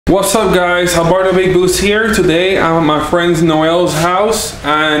What's up guys, Alberto Big Boost here. Today I'm at my friend Noel's house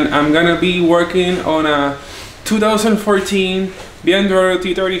and I'm gonna be working on a 2014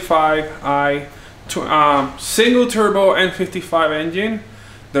 BMW 335i single turbo N55 engine.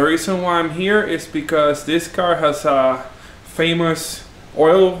 The reason why I'm here is because this car has a famous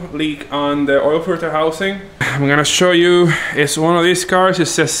oil leak on the oil filter housing. I'm gonna show you, it's one of these cars.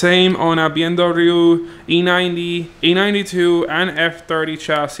 It's the same on a BMW E90, E92 and F30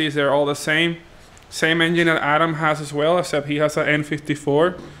 chassis. They're all the same engine that Adam has as well, except he has an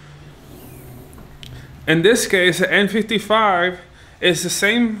N54. In this case, the N55 is the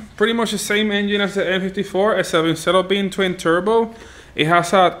same, pretty much the same engine as the N54, except instead of being twin turbo, it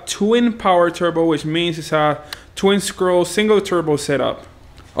has a twin power turbo, which means it's a twin scroll single turbo setup.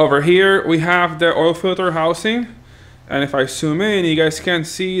 Over here we have the oil filter housing, and if I zoom in, you guys can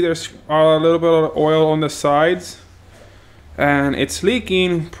see there's a little bit of oil on the sides, and it's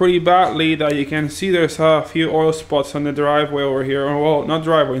leaking pretty badly. That you can see there's a few oil spots on the driveway over here. Well, not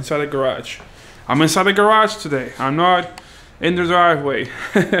driveway, inside the garage. I'm inside the garage today, I'm not in the driveway.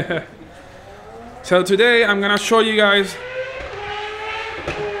 So today I'm gonna show you guys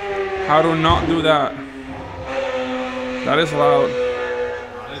how to not do that. That is loud.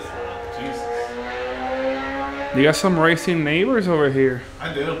 That is loud. Jesus. You got some racing neighbors over here.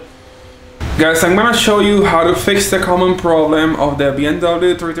 I do. Guys, I'm gonna show you how to fix the common problem of the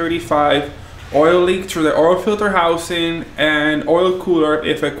BMW 335 oil leak through the oil filter housing and oil cooler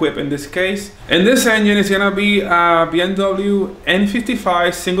if equipped in this case. In this engine, it's gonna be a BMW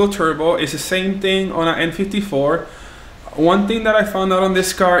N55 single turbo. It's the same thing on an N54. One thing that I found out on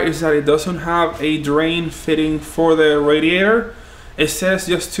this car is that it doesn't have a drain fitting for the radiator. It says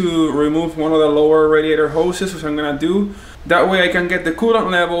just to remove one of the lower radiator hoses, which I'm gonna do. That way I can get the coolant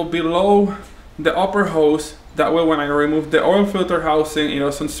level below the upper hose. That way when I remove the oil filter housing, it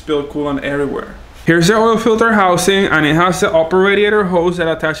doesn't spill coolant everywhere. Here's the oil filter housing, and it has the upper radiator hose that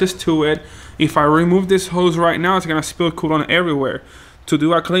attaches to it. If I remove this hose right now, it's gonna spill coolant everywhere. To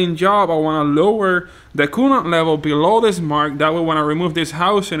do a clean job, I want to lower the coolant level below this mark. That way when I remove this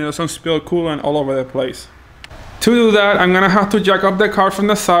housing, it doesn't spill coolant all over the place. To do that, I'm going to have to jack up the car from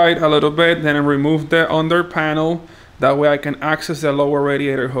the side a little bit, then remove the under panel. That way I can access the lower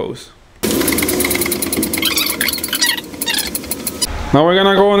radiator hose. Now we're going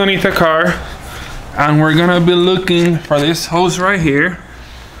to go underneath the car, and we're going to be looking for this hose right here.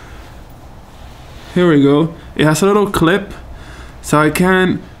 Here we go. It has a little clip. So I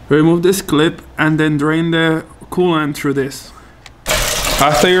can remove this clip and then drain the coolant through this.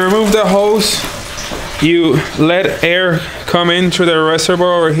 After you remove the hose, you let air come in through the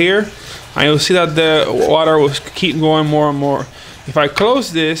reservoir over here, and you'll see that the water will keep going more and more. If I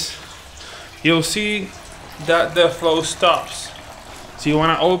close this, you'll see that the flow stops. So you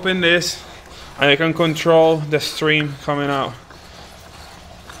want to open this, and you can control the stream coming out.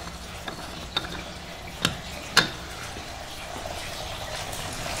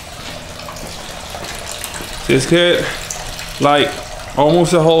 Just get like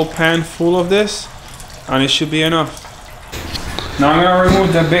almost a whole pan full of this, and it should be enough. Now I'm gonna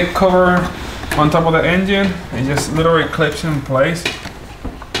remove the big cover on top of the engine. It just literally clips in place.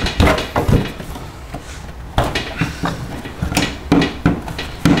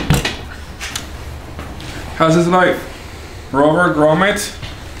 Has this like rubber grommet,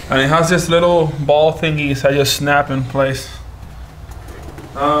 and it has this little ball thingies that just snap in place.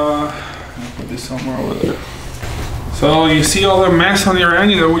 I'll put this somewhere over there. So you see all the mess on your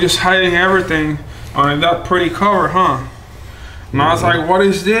engine, we're just hiding everything on that pretty cover, huh? And I was like, what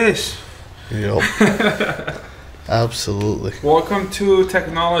is this? Yep. Absolutely. Welcome to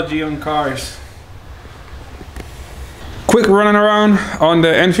technology on cars. Quick running around on the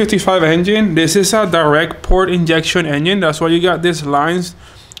N55 engine. This is a direct port injection engine. That's why you got these lines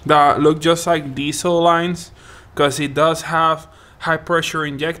that look just like diesel lines, because it does have high pressure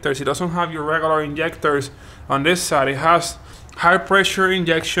injectors. It doesn't have your regular injectors on this side. It has high pressure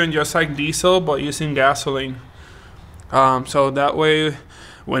injection just like diesel, but using gasoline. So that way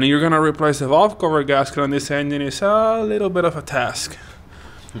when you're gonna replace the valve cover gasket on this engine, it's a little bit of a task.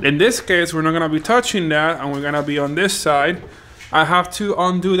 In this case, we're not gonna be touching that, and we're gonna be on this side. I have to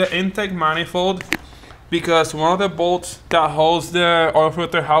undo the intake manifold because one of the bolts that holds the oil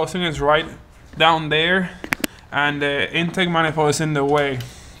filter housing is right down there, and the intake manifold is in the way.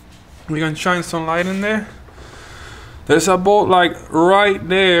 We can shine some light in there. There's a bolt like right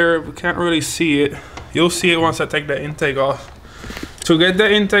there. We can't really see it. You'll see it once I take the intake off. To get the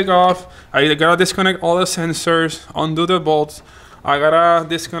intake off, I gotta disconnect all the sensors, undo the bolts. I gotta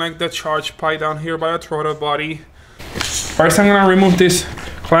disconnect the charge pipe down here by the throttle body. First, I'm gonna remove this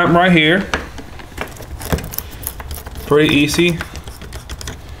clamp right here. Pretty easy.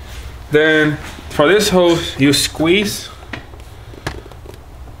 Then for this hose, you squeeze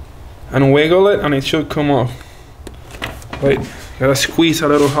and wiggle it and it should come off. Wait, you gotta squeeze a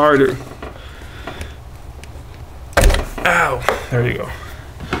little harder. Ow, there you go.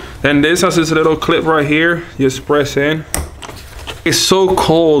 Then this has this little clip right here, just press in. It's so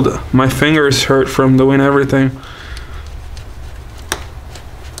cold, my fingers hurt from doing everything.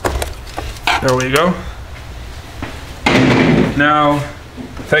 There we go. Now,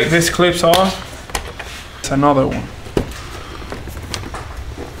 take these clips off. It's another one.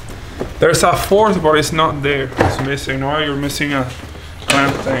 There's a fourth, but it's not there. It's missing. Or you're missing a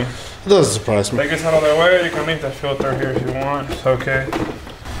clamp thing. It doesn't surprise me. Take this out of the way. You can leave the filter here if you want. It's okay.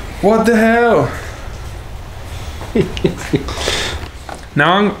 What the hell?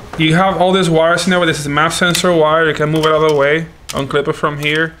 Now you have all these wires in there. This is map sensor wire. You can move it out of the way. Unclip it from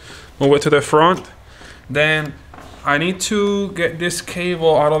here. Move it to the front. Then I need to get this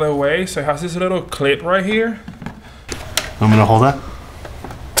cable out of the way. So it has this little clip right here. I'm gonna hold that.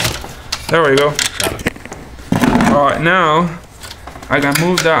 There we go. All right, now I can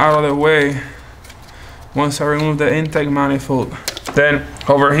move that out of the way once I remove the intake manifold. Then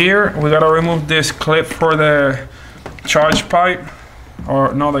over here, we gotta remove this clip for the charge pipe,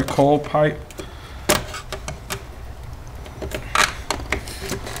 or no, the cold pipe.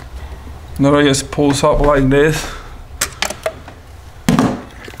 Literally just pulls up like this.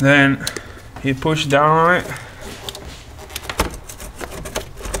 Then you push down on it.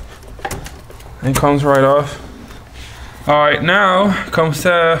 It comes right off. Alright, now comes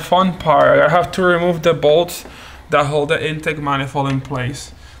the fun part. I have to remove the bolts that hold the intake manifold in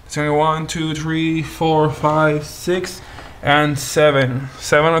place. It's gonna be 1, 2, 3, 4, 5, 6, and 7.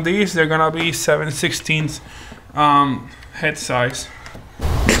 7 of these, they're gonna be 7/16 head size.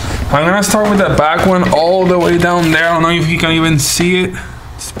 I'm gonna start with the back one all the way down there. I don't know if you can even see it.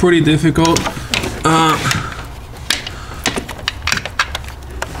 It's pretty difficult.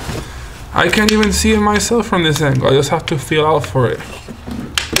 I can't even see it myself from this angle. I just have to feel out for it.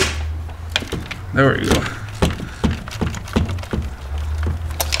 There we go.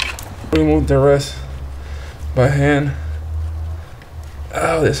 Remove the rest by hand.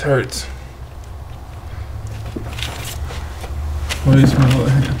 Oh, this hurts. What is my other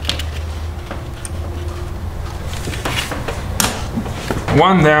hand?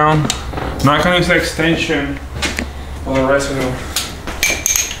 One down. Now I can use the extension for the rest of them.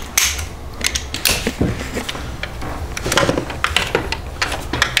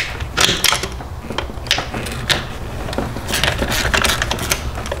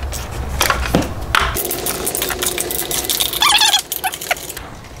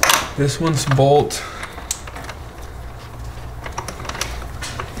 This one's bolt.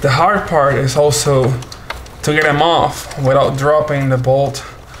 The hard part is also to get them off without dropping the bolt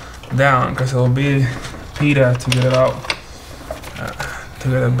down, because it'll be pita to get it out, to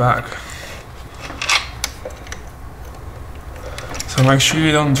get it back. So make sure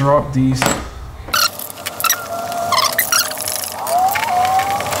you don't drop these.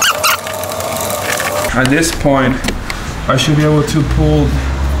 At this point, I should be able to pull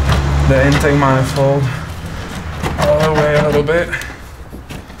the intake manifold all the way a little bit.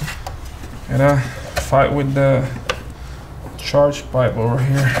 And fight with the charge pipe over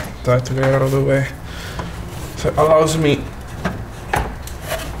here. Try to get it out of the way. So it allows me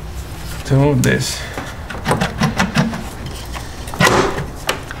to move this.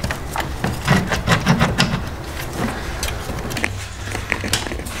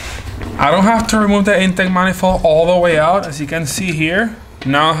 I don't have to remove the intake manifold all the way out. As you can see here,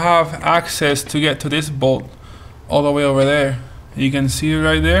 now I have access to get to this bolt all the way over there. You can see it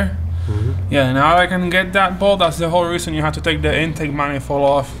right there. Yeah, now I can get that bolt. That's the whole reason you have to take the intake manifold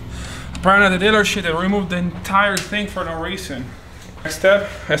off. Apparently the dealership, they removed the entire thing for no reason. Next step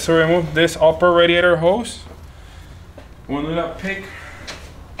is to remove this upper radiator hose. We'll do that pick.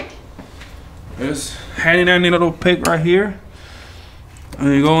 Just handy dandy little pick right here.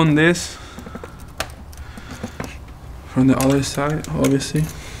 And you go on this from the other side, obviously.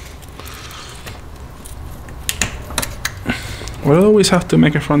 We'll always have to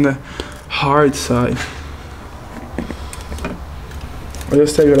make it from the hard side. I'll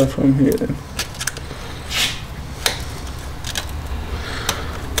just take it off from here then.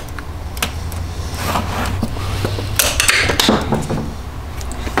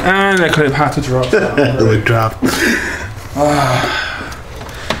 And the clip had to drop down. It dropped.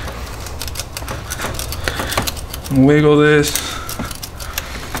 Wiggle this.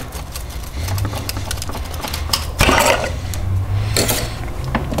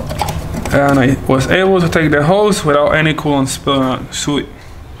 And I was able to take the hose without any coolant spilling out. Sweet.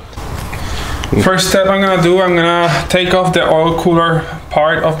 First step I'm gonna do, I'm gonna take off the oil cooler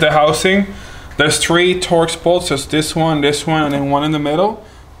part of the housing. There's 3 Torx bolts, there's this one, and then one in the middle.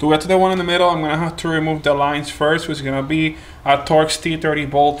 To get to the one in the middle, I'm gonna have to remove the lines first, which is gonna be a Torx T30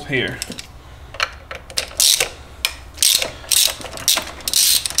 bolt here.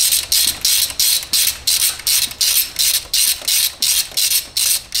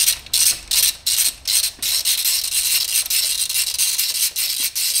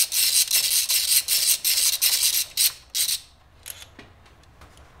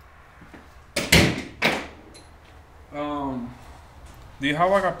 Do you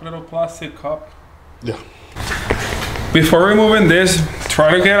have like a little plastic cup? Yeah. Before removing this,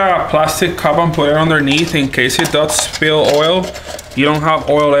 try to get a plastic cup and put it underneath in case it does spill oil. You don't have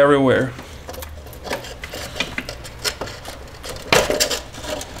oil everywhere.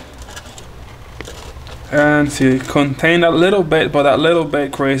 And see, it contained a little bit, but that little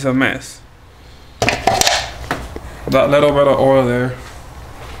bit creates a mess. That little bit of oil there.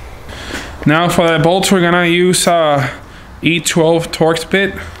 Now for the bolts, we're gonna use E12 Torx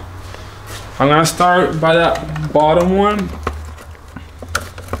bit. I'm gonna start by that bottom one.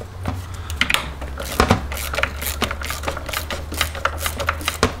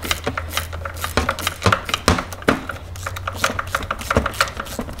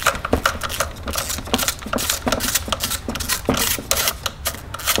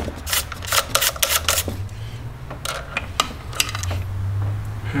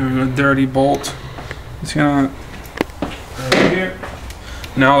 Here's a dirty bolt. It's gonna right here.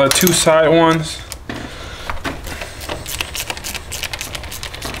 Now the 2 side ones.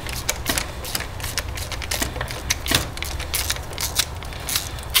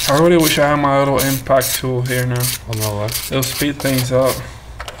 I really wish I had my little impact tool here now. On the left. It'll speed things up.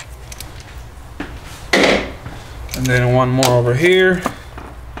 And then one more over here.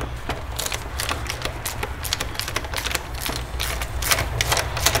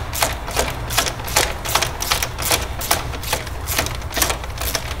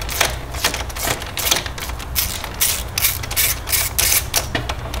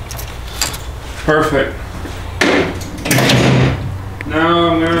 Perfect. Now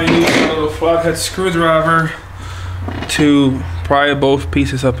I'm going to use a little flathead screwdriver to pry both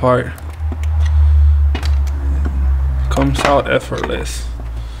pieces apart. Comes out effortless.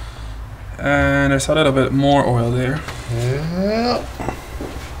 And there's a little bit more oil there. Yeah.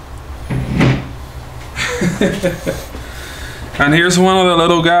 And here's one of the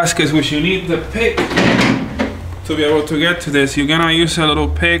little gaskets which you need the pick to be able to get to this. You're gonna use a little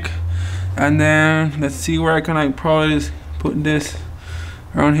pick. And then let's see where I can like probably just put this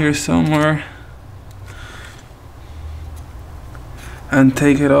around here somewhere and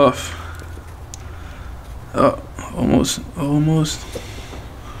take it off. Oh, almost.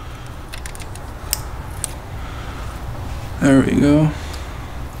 There we go.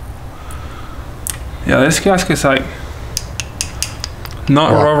 Yeah, this gasket's like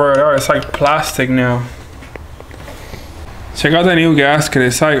not rubber at all, it's like plastic now. Check out the new gasket,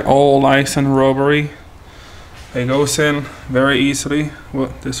 it's like all nice and rubbery. It goes in very easily.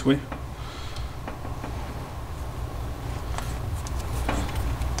 Well, this way.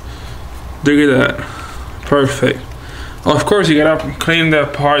 Look at that. Perfect. Of course, you gotta clean the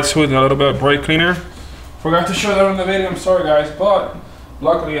parts with a little bit of brake cleaner. Forgot to show that on the video, I'm sorry guys, but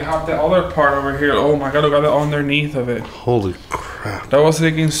luckily I have the other part over here. Oh my god, look at the underneath of it. Holy crap. That was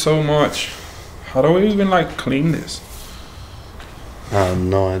taking so much. How do we even like clean this? I have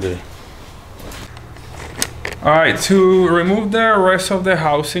no idea. Alright, to remove the rest of the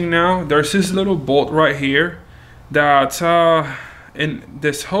housing now, there's this little bolt right here that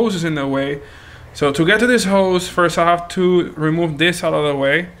this hose is in the way. So to get to this hose, first I have to remove this out of the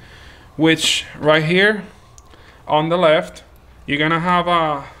way, which right here on the left, you're gonna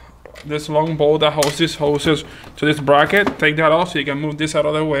have this long bolt that holds these hoses to this bracket. Take that off so you can move this out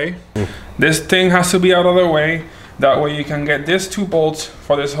of the way. This thing has to be out of the way. That way you can get these 2 bolts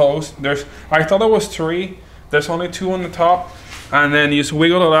for this hose. I thought there was 3. There's only 2 on the top. And then you just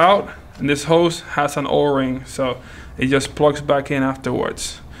wiggle it out. And this hose has an O-ring. So it just plugs back in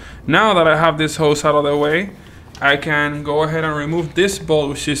afterwards. Now that I have this hose out of the way, I can go ahead and remove this bolt,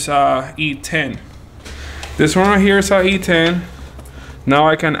 which is E10. This one right here is E10. Now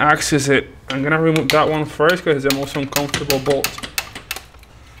I can access it. I'm gonna remove that one first because it's the most uncomfortable bolt.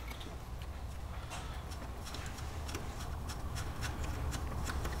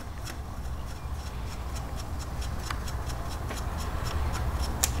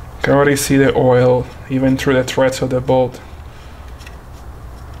 You can already see the oil even through the threads of the bolt.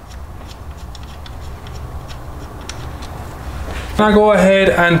 I'm gonna go ahead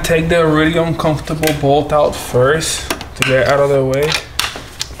and take the really uncomfortable bolt out first to get out of the way.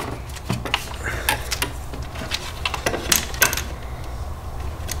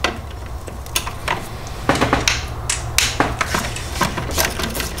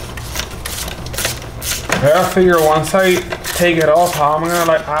 I figure once I take it off, how am I gonna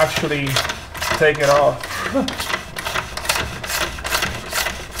like actually take it off?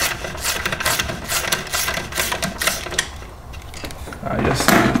 I just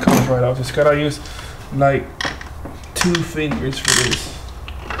it comes right off. Just gotta use like 2 fingers for this,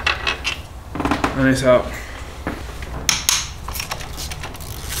 and it's out.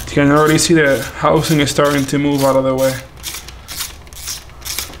 You can already see the housing is starting to move out of the way.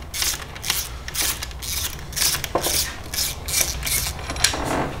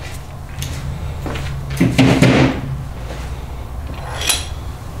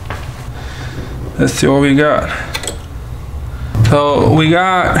 Let's see what we got. So we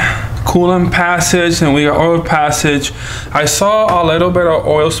got coolant passage and we got oil passage. I saw a little bit of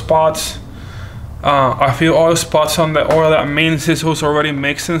oil spots, a few oil spots on the oil. That means this was already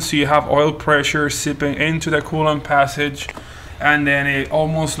mixing, so you have oil pressure seeping into the coolant passage, and then it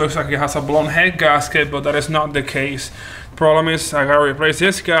almost looks like it has a blown head gasket, but that is not the case. Problem is I gotta replace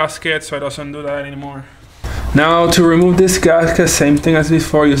this gasket so it doesn't do that anymore. Now to remove this gasket, same thing as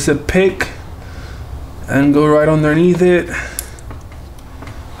before, use the pick and go right underneath it,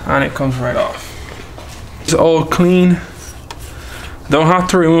 and it comes right off. It's all clean. Don't have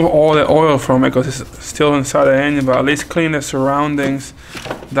to remove all the oil from it because it's still inside the engine, but at least clean the surroundings.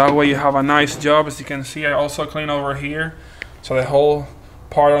 That way you have a nice job. As you can see, I also clean over here, so the whole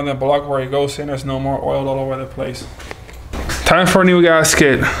part on the block where it goes in, there's no more oil all over the place. Time for a new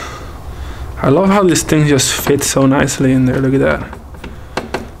gasket. I love how this thing just fits so nicely in there. Look at that.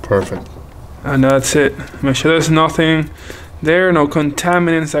 Perfect. And that's it. Make sure there's nothing there, no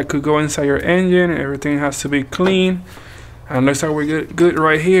contaminants that could go inside your engine. Everything has to be clean. And looks like we're good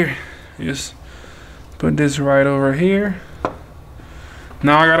right here. Just put this right over here.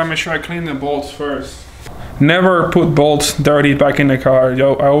 Now I gotta make sure I clean the bolts first. Never put bolts dirty back in the car.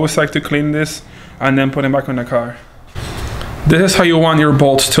 Yo, I always like to clean this and then put them back in the car. This is how you want your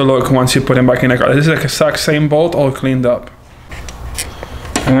bolts to look once you put them back in the car. This is the exact same bolt, all cleaned up.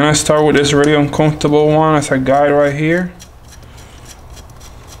 I'm gonna start with this really uncomfortable one as a guide right here.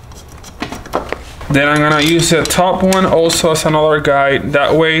 Then I'm gonna use the top one also as another guide.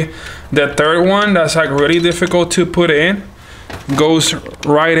 That way, the third one that's like really difficult to put in goes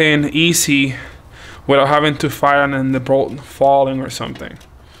right in easy without having to fight and the bolt falling or something.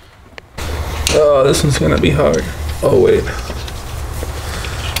 Oh, this one's gonna be hard. Oh wait,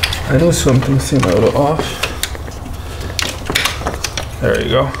 I know something seemed a little off. There you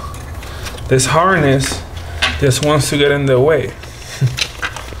go. This harness just wants to get in the way.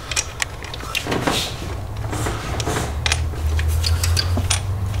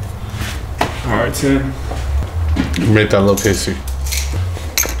 All right, Tim. Make that look easy.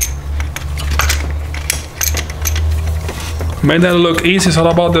 Make that look easy. It's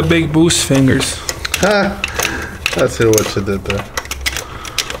all about the big boost fingers. That's it, what you did there.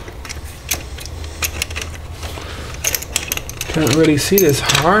 Can't really see this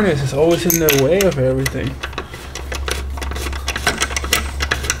harness. It's always in the way of everything.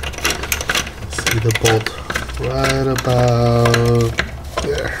 See the bolt right about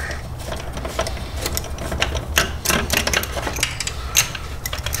there.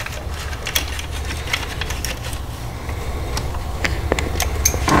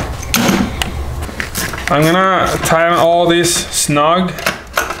 I'm gonna tie all this snug.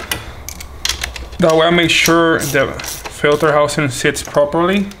 That way I make sure the filter housing sits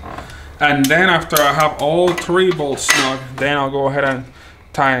properly. And then after I have all 3 bolts snug, then I'll go ahead and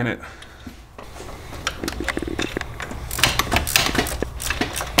tighten it.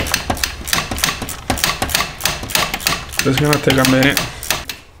 It's gonna take a minute.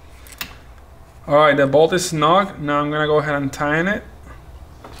 All right, the bolt is snug. Now I'm gonna go ahead and tighten it.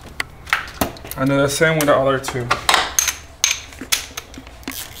 And do the same with the other 2.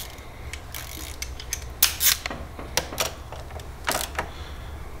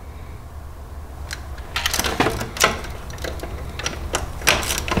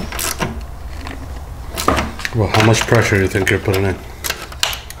 Well, how much pressure do you think you're putting in?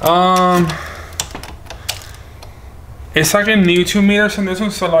 It's like in Newton meters, and this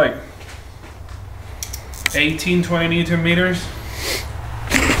one's so like 18, 20 Newton meters.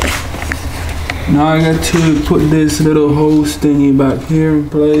 Now I got to put this little hose thingy back here in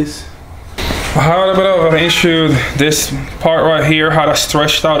place. I had a bit of an issue. This part right here had a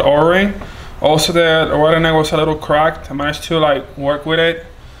stretched out O-ring. Also the rudder neck was a little cracked. I managed to like work with it.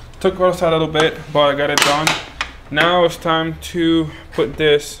 Took us a little bit, but I got it done. Now it's time to put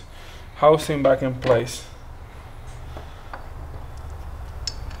this housing back in place.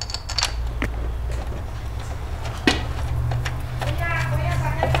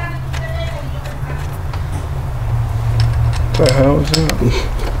 What the hell is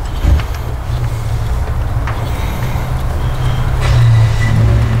that?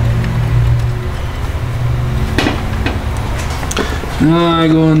 I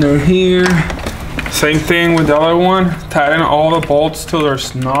go under here. Same thing with the other one. Tighten all the bolts till they're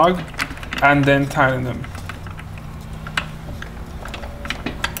snug and then tighten them.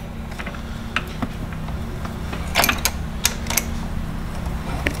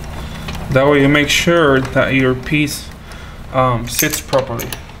 That way you make sure that your piece sits properly.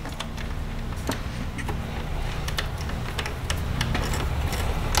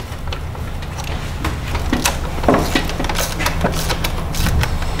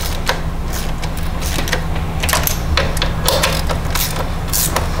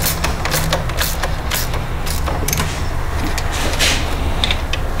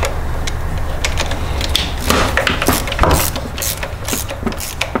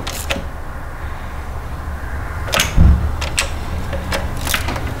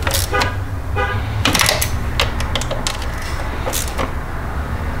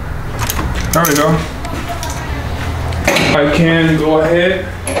 There we go. I can go ahead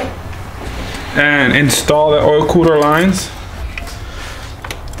and install the oil cooler lines.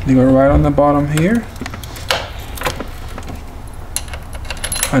 They go right on the bottom here.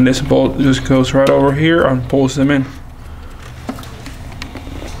 And this bolt just goes right over here and pulls them in.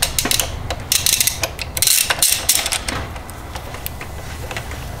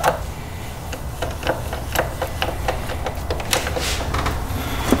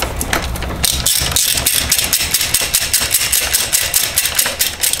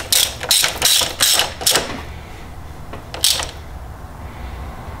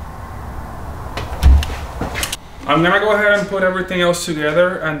 I'm gonna go ahead and put everything else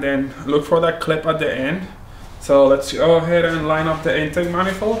together and then look for that clip at the end. So let's go ahead and line up the intake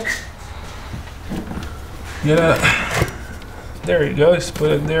manifold. There you go, just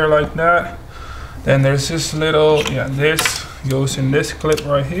put it there like that. Then there's this little, this goes in this clip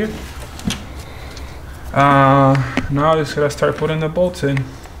right here. Now just gotta start putting the bolts in.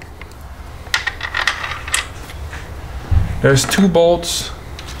 There's 2 bolts.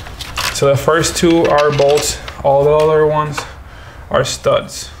 So the first 2 are bolts. All the other ones are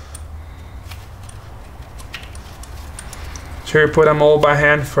studs. Sure you put them all by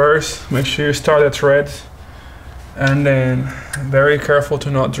hand first. Make sure you start the threads. And then very careful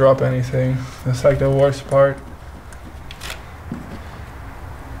to not drop anything. That's like the worst part.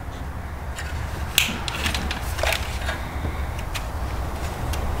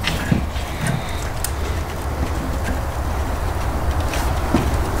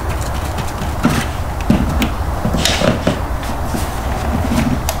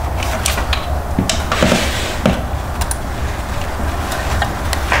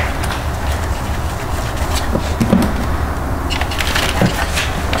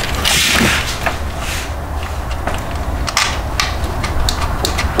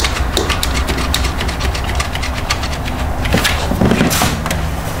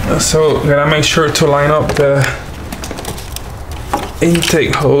 So gotta make sure to line up the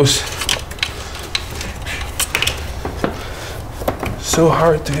intake hose. So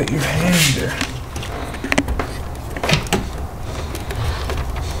hard to get your hand there.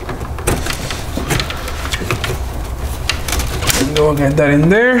 And go get that in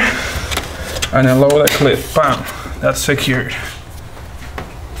there and then lower the clip. Bam, that's secured.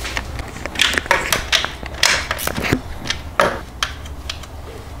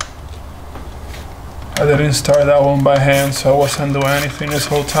 I didn't start that one by hand, so I wasn't doing anything this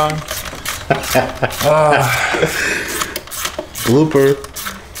whole time. Blooper.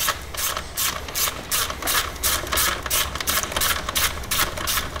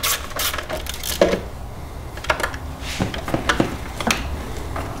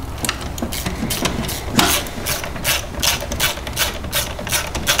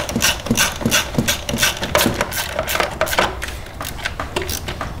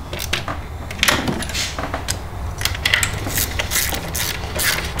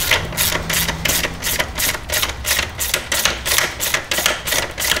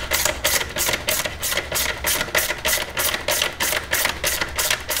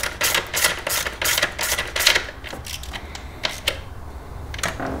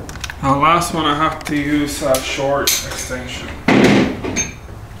 Now last one I have to use a short extension.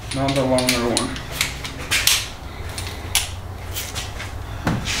 not the longer one.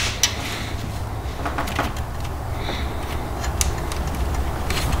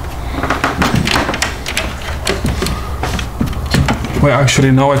 Wait, actually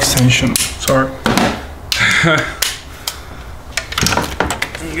no extension, sorry.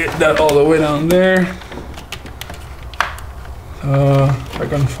 Get that all the way down there. If I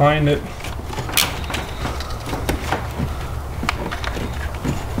can find it.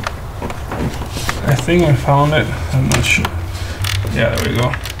 I think I found it, I'm not sure. Yeah, there we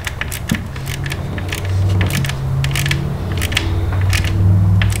go.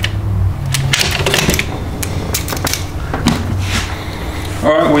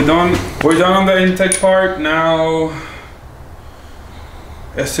 Alright, we're done on the intake part. Now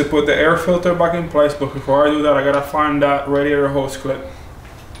is to put the air filter back in place, but before I do that I gotta find that radiator hose clip.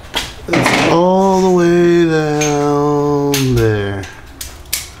 It's all the way down there.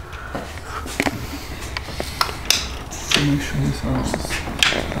 Make sure this is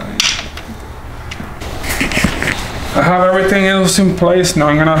tight. I have everything else in place. Now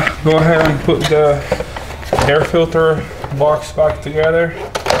I'm gonna go ahead and put the air filter box back together.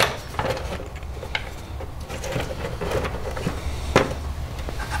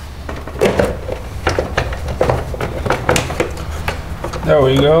 There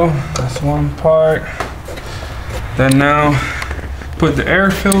we go, that's one part. Then now put the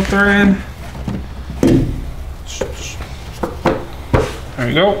air filter in. There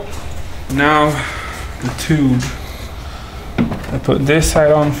we go. Now the tube. I put this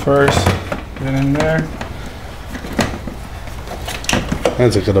side on first, get it in there.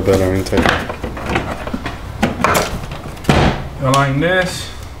 That's a good better intake. Align this.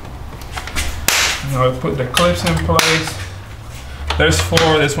 Now I put the clips in place. There's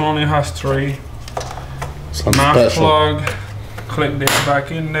 4, this one only has 3. Mouth plug, clip this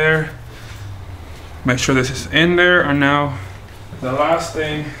back in there. Make sure this is in there, and now the last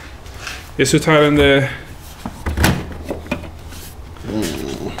thing is to tighten the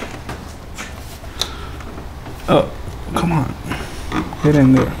oh, come on. Get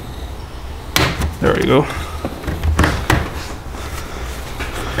in there. There we go.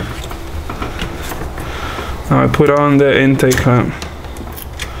 Now I put on the intake clamp.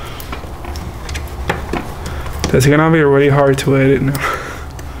 That's gonna be really hard to edit now.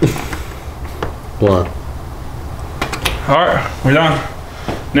 What? Alright, we're done.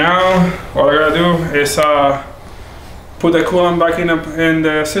 Now, what I gotta do is put the coolant back in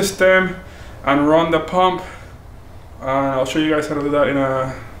the system and run the pump. I'll show you guys how to do that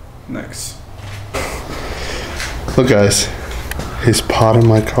in next. Look guys, he's potting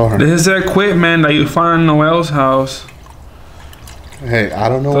my car. This is the equipment that you find in Noel's house. Hey, I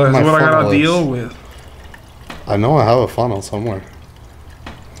don't know So what my that's what I funnel gotta is. deal with. I know I have a funnel somewhere.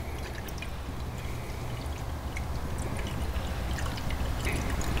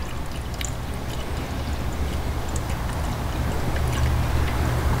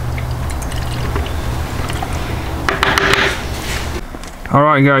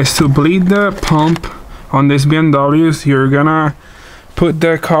 Alright guys, to bleed the pump on this BMWs, you're gonna put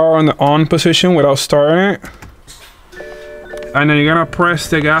the car on the on position without starting it. And then you're gonna press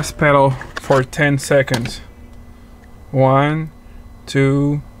the gas pedal for 10 seconds. 1,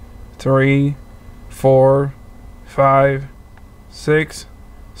 2, 3, 4, 5, 6,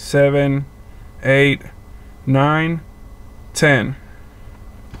 7, 8, 9, 10.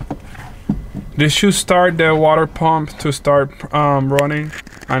 This should start the water pump to start running,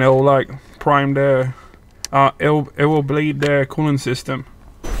 and it will like prime the it will bleed the coolant system.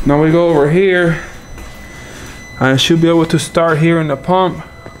 Now we go over here, and it should be able to start here in the pump,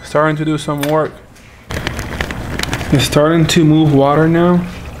 starting to do some work. It's starting to move water now.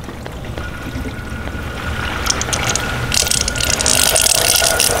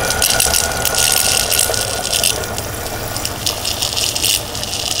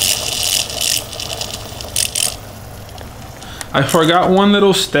 I forgot one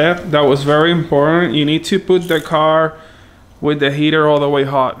little step that was very important. You need to put the car with the heater all the way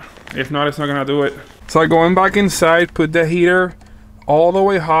hot. If not, it's not gonna do it. So like going back inside, put the heater all the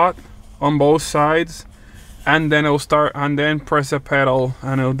way hot on both sides, and then it'll start, and then press the pedal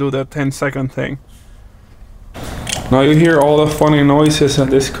and it'll do the 10-second thing. Now you hear all the funny noises that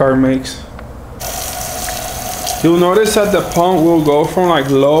this car makes. You'll notice that the pump will go from like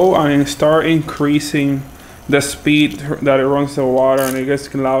low and start increasing the speed that it runs the water, and it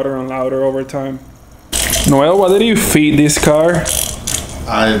gets louder and louder over time. Noel, what did you feed this car?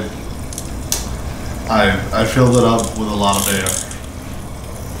 I filled it up with a lot of air.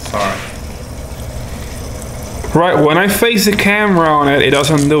 Sorry. Right, when I face the camera on it, it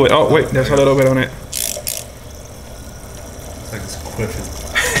doesn't do it. Oh wait, there's a little bit on it. It's like it's quiffing.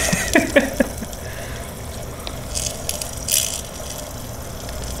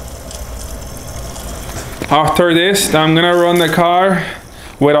 After this, I'm gonna run the car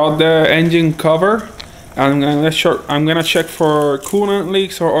without the engine cover. I'm gonna check for coolant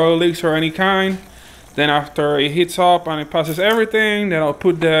leaks or oil leaks or any kind. Then after it heats up and it passes everything, then I'll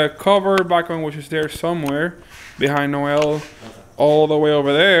put the cover back on, which is there somewhere behind Noel, all the way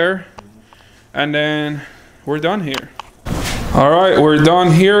over there. And then we're done here. All right, we're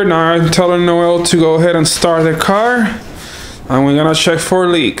done here. Now I'm telling Noel to go ahead and start the car. And we're gonna check for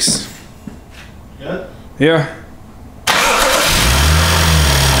leaks. Yeah? Yeah.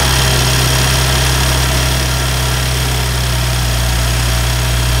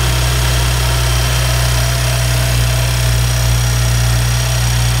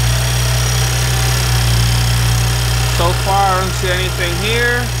 So far, I don't see anything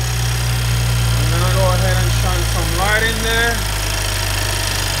here. I'm gonna go ahead and shine some light in there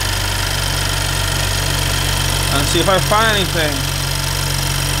and see if I find anything.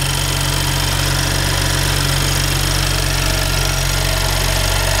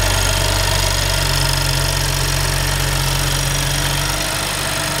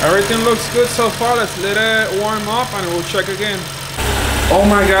 Everything looks good so far. Let's let it warm up and we'll check again. Oh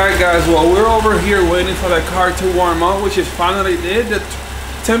my god, guys, while we're over here waiting for the car to warm up, which it finally did, the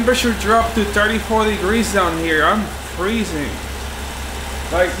temperature dropped to 34 degrees down here. I'm freezing.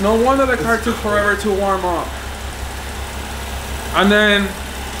 Like, no wonder the car took forever to warm up. And then,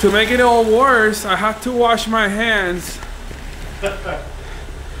 to make it all worse, I had to wash my hands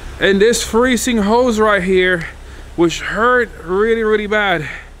in this freezing hose right here, which hurt really, really bad.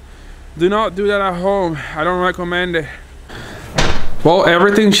 Do not do that at home. I don't recommend it. Well,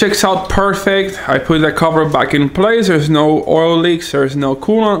 everything checks out perfect. I put the cover back in place. There's no oil leaks, there's no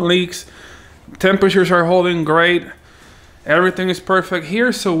coolant leaks. Temperatures are holding great. Everything is perfect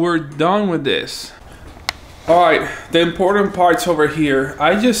here, so we're done with this. All right, the important part's over here.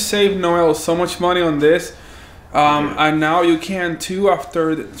 I just saved Noel so much money on this. And now you can too.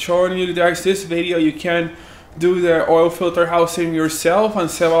 After showing you guys this video, you can do the oil filter housing yourself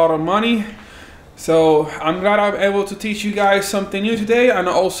and save a lot of money. So I'm glad I'm able to teach you guys something new today and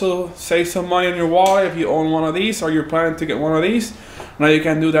also save some money in your wallet if you own one of these or you're planning to get one of these. Now you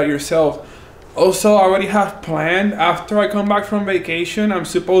can do that yourself. Also, I already have planned, after I come back from vacation, I'm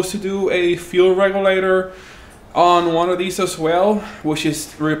supposed to do a fuel regulator on one of these as well, which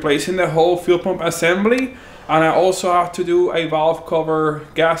is replacing the whole fuel pump assembly. And I also have to do a valve cover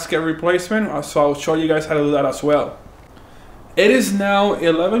gasket replacement, so I'll show you guys how to do that as well. It is now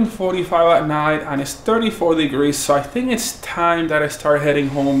 11:45 at night and it's 34 degrees, so I think it's time that I start heading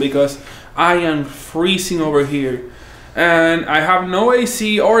home because I am freezing over here. And I have no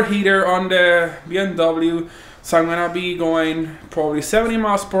AC or heater on the BMW, so I'm gonna be going probably 70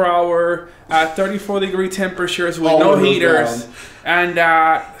 miles per hour at 34-degree temperatures with no heaters. And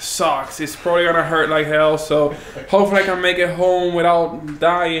that sucks. It's probably gonna hurt like hell, so hopefully I can make it home without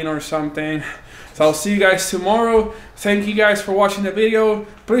dying or something. So I'll see you guys tomorrow. Thank you guys for watching the video.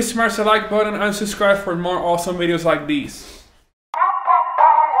 Please smash the like button and subscribe for more awesome videos like these.